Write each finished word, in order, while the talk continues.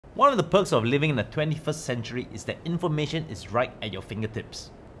One of the perks of living in the 21st century is that information is right at your fingertips.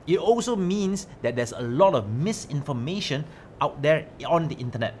 It also means that there's a lot of misinformation out there on the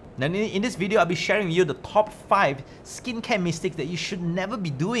internet. Now in this video, I'll be sharing with you the top 5 skincare mistakes that you should never be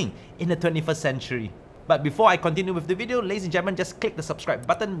doing in the 21st century. But before I continue with the video, ladies and gentlemen, just click the subscribe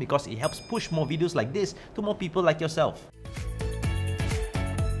button because it helps push more videos like this to more people like yourself.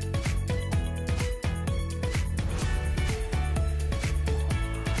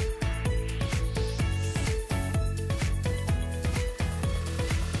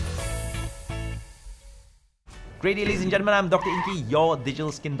 Great day, ladies and gentlemen, I'm Dr. Ingky, your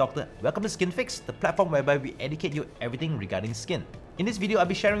digital skin doctor. Welcome to SkinFyx, the platform whereby we educate you everything regarding skin. In this video, I'll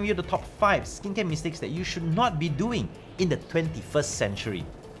be sharing with you the top 5 skincare mistakes that you should not be doing in the 21st century.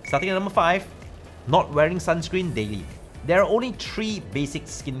 Starting at number 5, not wearing sunscreen daily. There are only 3 basic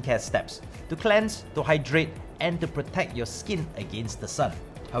skincare steps: to cleanse, to hydrate, and to protect your skin against the sun.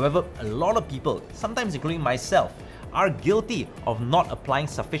 However, a lot of people, sometimes including myself, are guilty of not applying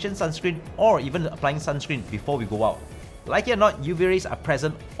sufficient sunscreen or even applying sunscreen before we go out. Like it or not, UV rays are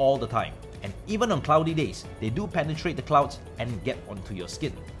present all the time, and even on cloudy days, they do penetrate the clouds and get onto your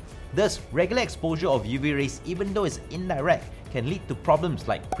skin. Thus, regular exposure of UV rays, even though it's indirect, can lead to problems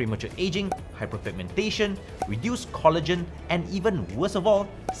like premature aging, hyperpigmentation, reduced collagen, and even worse of all,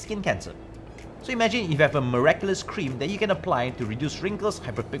 skin cancer. So imagine if you have a miraculous cream that you can apply to reduce wrinkles,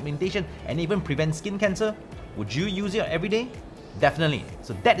 hyperpigmentation, and even prevent skin cancer. Would you use it every day? Definitely.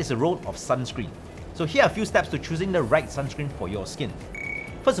 So that is the role of sunscreen. So here are a few steps to choosing the right sunscreen for your skin.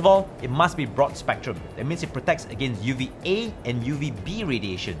 First of all, it must be broad spectrum. That means it protects against UVA and UVB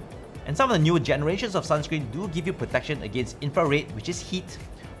radiation. And some of the newer generations of sunscreen do give you protection against infrared, which is heat,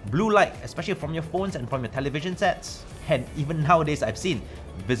 blue light, especially from your phones and from your television sets, and even nowadays I've seen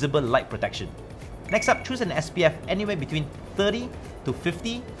visible light protection. Next up, choose an SPF anywhere between 30 to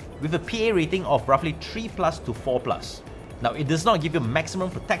 50 with a PA rating of roughly 3+ to 4+. Now, it does not give you maximum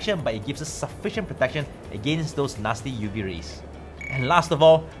protection, but it gives us sufficient protection against those nasty UV rays. And last of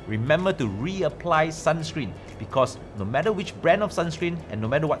all, remember to reapply sunscreen, because no matter which brand of sunscreen and no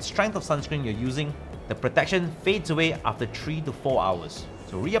matter what strength of sunscreen you're using, the protection fades away after 3 to 4 hours.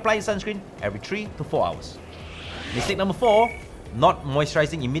 So reapply sunscreen every 3 to 4 hours. Mistake number 4, not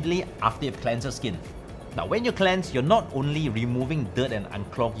moisturizing immediately after you've cleansed your skin. Now, when you cleanse, you're not only removing dirt and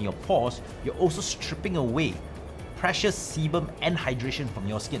unclogging your pores, you're also stripping away precious sebum and hydration from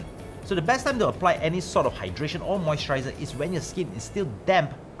your skin. So the best time to apply any sort of hydration or moisturizer is when your skin is still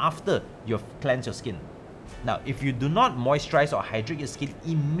damp after you've cleansed your skin. Now, if you do not moisturize or hydrate your skin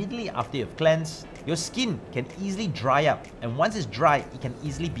immediately after you've cleansed, your skin can easily dry up, and once it's dry, it can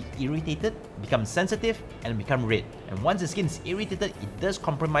easily be irritated, become sensitive, and become red. And once the skin is irritated, it does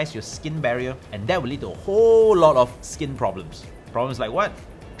compromise your skin barrier, and that will lead to a whole lot of skin problems. Problems like what?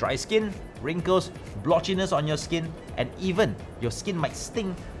 Dry skin, wrinkles, blotchiness on your skin, and even your skin might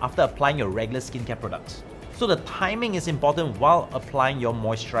sting after applying your regular skincare products. So the timing is important while applying your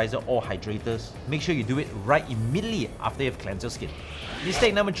moisturizer or hydrators. Make sure you do it right immediately after you've cleansed your skin.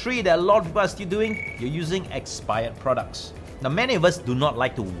 Mistake number 3 that a lot of people are still doing, you're using expired products. Now, many of us do not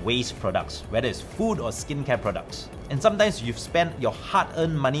like to waste products, whether it's food or skincare products. And sometimes you've spent your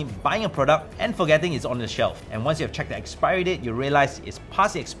hard-earned money buying a product and forgetting it's on the shelf. And once you've checked the expiry date, you realize it's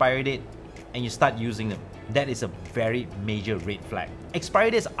past the expiry date and you start using them. That is a very major red flag.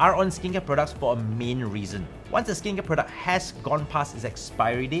 Expiry dates are on skincare products for a main reason. Once a skincare product has gone past its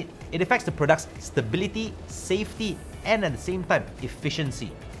expiry date, it affects the product's stability, safety, and at the same time,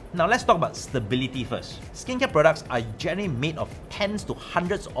 efficiency. Now let's talk about stability first. Skincare products are generally made of tens to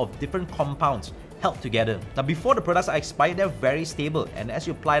hundreds of different compounds held together. Now, before the products are expired, they're very stable, and as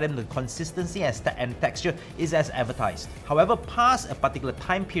you apply them, the consistency and texture is as advertised. However, past a particular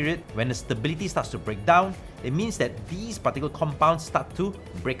time period, when the stability starts to break down, it means that these particular compounds start to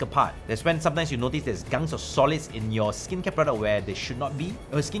break apart. That's when sometimes you notice there's gunks of solids in your skincare product where they should not be.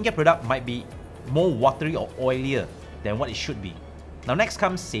 Or a skincare product might be more watery or oilier than what it should be. Now next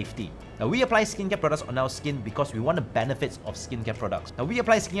comes safety. Now we apply skincare products on our skin because we want the benefits of skincare products. Now we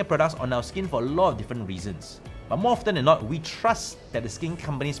apply skincare products on our skin for a lot of different reasons. But more often than not, we trust that the skin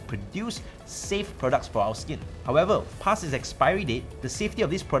companies produce safe products for our skin. However, past its expiry date, the safety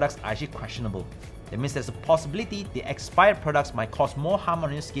of these products are actually questionable. That means there's a possibility the expired products might cause more harm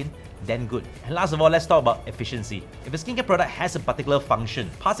on your skin than good. And last of all, let's talk about efficiency. If a skincare product has a particular function,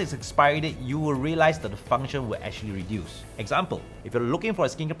 past its expiry date, you will realize that the function will actually reduce. Example, if you're looking for a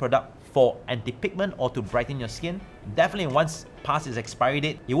skincare product for anti-pigment or to brighten your skin, definitely once past its expiry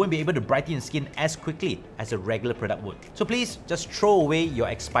date, you won't be able to brighten your skin as quickly as a regular product would. So please just throw away your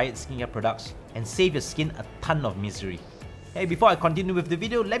expired skincare products and save your skin a ton of misery. Hey, before I continue with the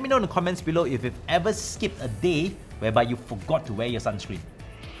video, let me know in the comments below if you've ever skipped a day whereby you forgot to wear your sunscreen.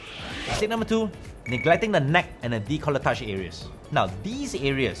 Mistake number 2, neglecting the neck and the décolletage areas. Now, these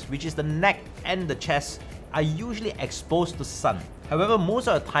areas, which is the neck and the chest, are usually exposed to sun. However, most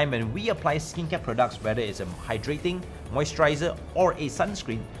of the time when we apply skincare products, whether it's a hydrating, moisturizer or a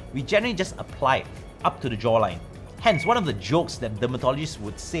sunscreen, we generally just apply it up to the jawline. Hence, one of the jokes that dermatologists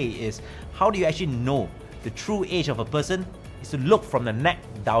would say is, how do you actually know the true age of a person is to look from the neck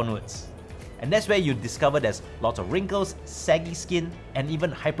downwards. And that's where you discover there's lots of wrinkles, saggy skin, and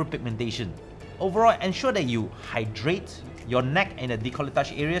even hyperpigmentation. Overall, ensure that you hydrate your neck and the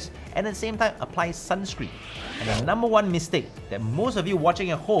décolletage areas and at the same time apply sunscreen. And the number one mistake that most of you watching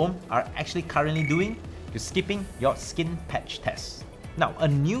at home are actually currently doing is skipping your skin patch test. Now, a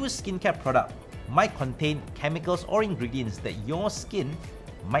new skincare product might contain chemicals or ingredients that your skin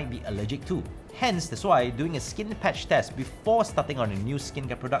might be allergic to. Hence, that's why doing a skin patch test before starting on a new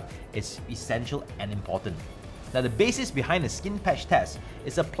skincare product is essential and important. Now, the basis behind a skin patch test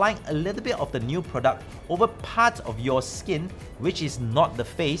is applying a little bit of the new product over parts of your skin which is not the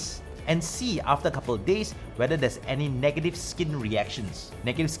face, and see after a couple of days whether there's any negative skin reactions.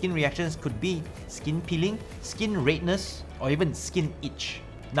 Negative skin reactions could be skin peeling, skin redness, or even skin itch.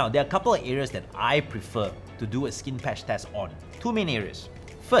 Now, there are a couple of areas that I prefer to do a skin patch test on. Two main areas.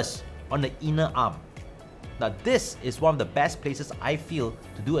 First, on the inner arm. Now, this is one of the best places I feel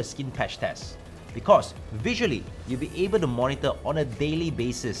to do a skin patch test, because visually you'll be able to monitor on a daily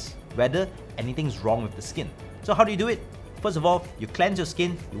basis whether anything's wrong with the skin. So how do you do it? First of all, you cleanse your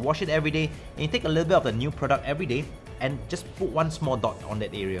skin, you wash it every day, and you take a little bit of the new product every day and just put one small dot on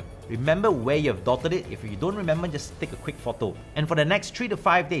that area. Remember where you've dotted it. If you don't remember, just take a quick photo. And for the next 3 to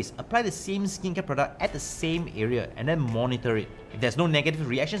 5 days, apply the same skincare product at the same area and then monitor it. If there's no negative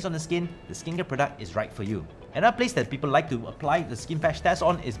reactions on the skin, the skincare product is right for you. Another place that people like to apply the skin patch test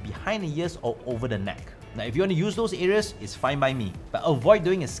on is behind the ears or over the neck. Now, if you want to use those areas, it's fine by me. But avoid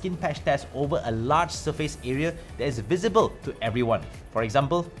doing a skin patch test over a large surface area that is visible to everyone. For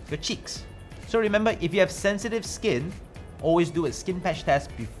example, your cheeks. So remember, if you have sensitive skin, always do a skin patch test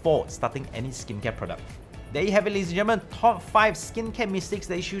before starting any skincare product. There you have it, ladies and gentlemen, top 5 skincare mistakes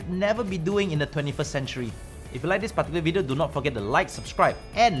that you should never be doing in the 21st century. If you like this particular video, do not forget to like, subscribe,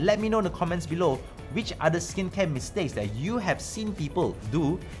 and let me know in the comments below which other skincare mistakes that you have seen people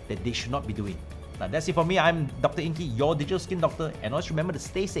do that they should not be doing. Now, that's it for me. I'm Dr. Ingky, your digital skin doctor, and always remember to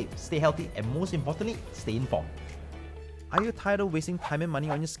stay safe, stay healthy, and most importantly, stay informed. Are you tired of wasting time and money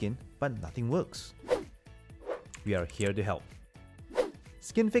on your skin, but nothing works? We are here to help.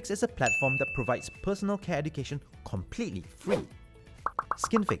 Skynfyx is a platform that provides personal care education completely free.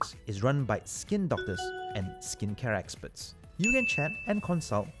 Skynfyx is run by skin doctors and skincare experts. You can chat and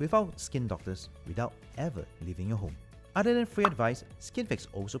consult with our skin doctors without ever leaving your home. Other than free advice, Skynfyx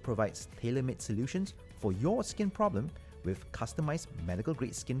also provides tailor-made solutions for your skin problem with customized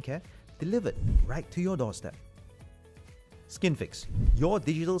medical-grade skincare delivered right to your doorstep. Skynfyx, your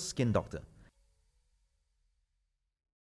digital skin doctor.